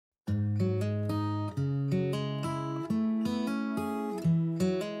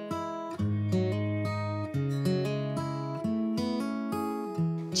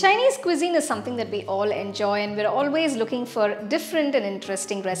Chinese cuisine is something that we all enjoy and we're always looking for different and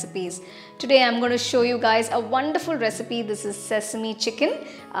interesting recipes. Today I'm going to show you guys a wonderful recipe. This is sesame chicken.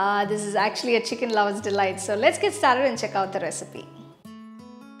 This is actually a chicken lover's delight. So let's get started and check out the recipe.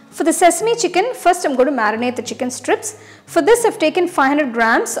 For the sesame chicken, first I'm going to marinate the chicken strips. For this I've taken 500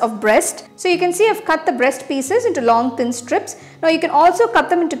 grams of breast. So you can see I've cut the breast pieces into long thin strips. Now you can also cut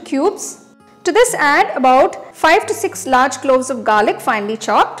them into cubes. To this add about 5 to 6 large cloves of garlic finely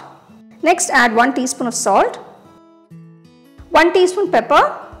chopped. Next add 1 teaspoon of salt, 1 teaspoon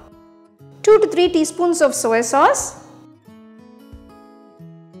pepper, 2 to 3 teaspoons of soy sauce,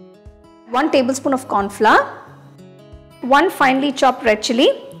 1 tablespoon of cornflour, 1 finely chopped red chilli.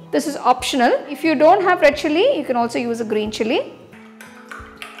 This is optional. If you don't have red chilli, you can also use a green chilli.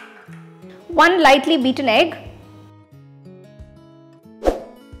 1 lightly beaten egg.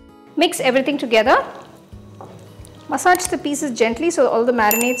 Mix everything together. Massage the pieces gently so all the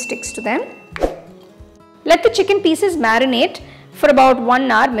marinade sticks to them. Let the chicken pieces marinate for about 1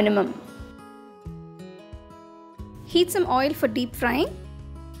 hour minimum. Heat some oil for deep frying.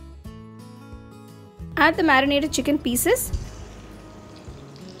 Add the marinated chicken pieces.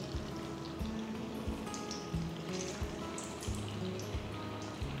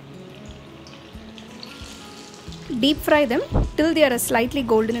 Deep fry them till they are slightly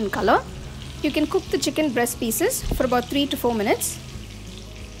golden in color. You can cook the chicken breast pieces for about 3 to 4 minutes.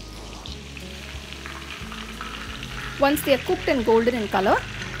 Once they are cooked and golden in color,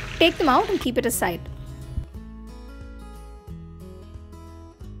 take them out and keep it aside.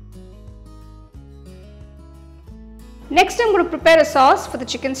 Next I'm going to prepare a sauce for the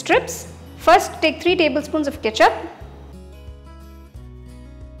chicken strips. First take 3 tablespoons of ketchup.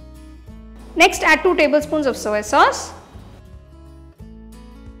 Next add 2 tablespoons of soy sauce,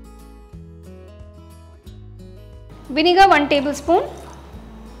 vinegar 1 tablespoon,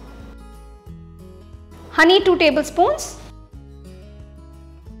 honey 2 tablespoons,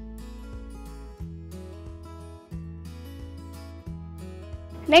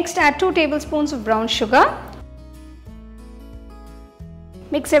 next add 2 tablespoons of brown sugar.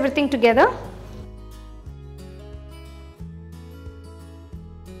 Mix everything together.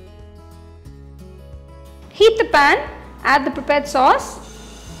 Heat the pan, add the prepared sauce.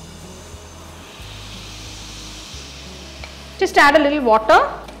 Just add a little water.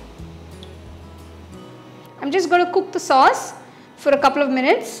 I'm just going to cook the sauce for a couple of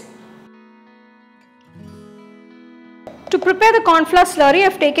minutes. To prepare the cornflour slurry,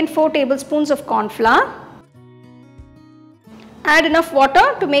 I've taken 4 tablespoons of cornflour. Add enough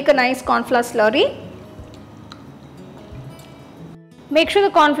water to make a nice cornflour slurry. Make sure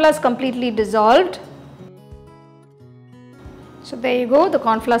the cornflour is completely dissolved. So there you go, the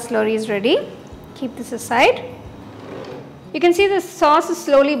cornflour slurry is ready. Keep this aside. You can see the sauce is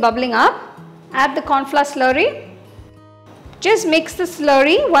slowly bubbling up. Add the cornflour slurry. Just mix the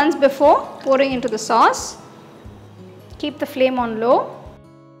slurry once before pouring into the sauce. Keep the flame on low.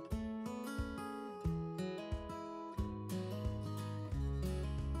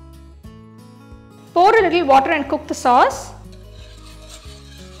 Pour a little water and cook the sauce.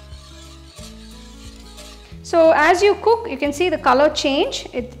 So as you cook, you can see the color change.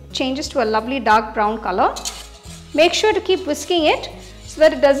 It changes to a lovely dark brown color. Make sure to keep whisking it so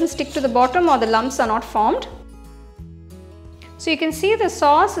that it doesn't stick to the bottom or the lumps are not formed. So you can see the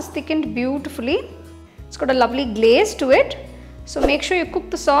sauce is thickened beautifully. It's got a lovely glaze to it. So make sure you cook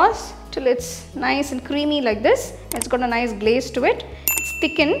the sauce till it's nice and creamy like this. It's got a nice glaze to it. It's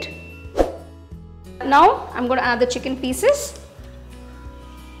thickened. Now I'm going to add the chicken pieces.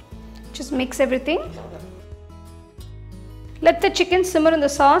 Just mix everything. Let the chicken simmer in the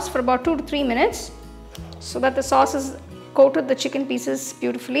sauce for about 2 to 3 minutes so that the sauce has coated the chicken pieces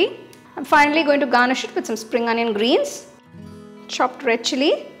beautifully. I'm finally going to garnish it with some spring onion greens, chopped red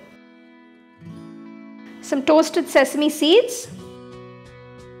chilli, some toasted sesame seeds.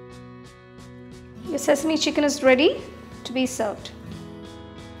 Your sesame chicken is ready to be served.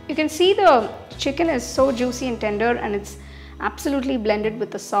 You can see the chicken is so juicy and tender and it's absolutely blended with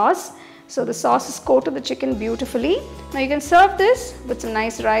the sauce. So the sauce has coated the chicken beautifully. Now you can serve this with some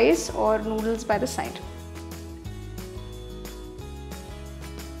nice rice or noodles by the side.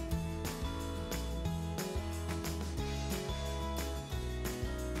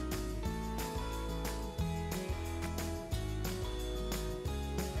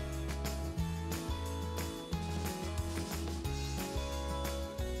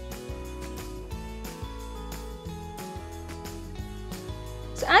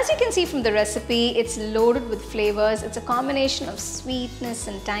 So as you can see from the recipe, it's loaded with flavors. It's a combination of sweetness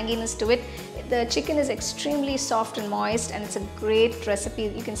and tanginess to it. The chicken is extremely soft and moist, and it's a great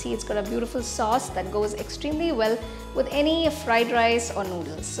recipe. You can see it's got a beautiful sauce that goes extremely well with any fried rice or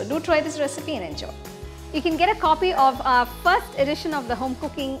noodles. So do try this recipe and enjoy. You can get a copy of our first edition of the home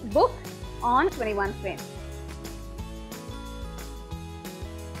cooking book on 21 frames.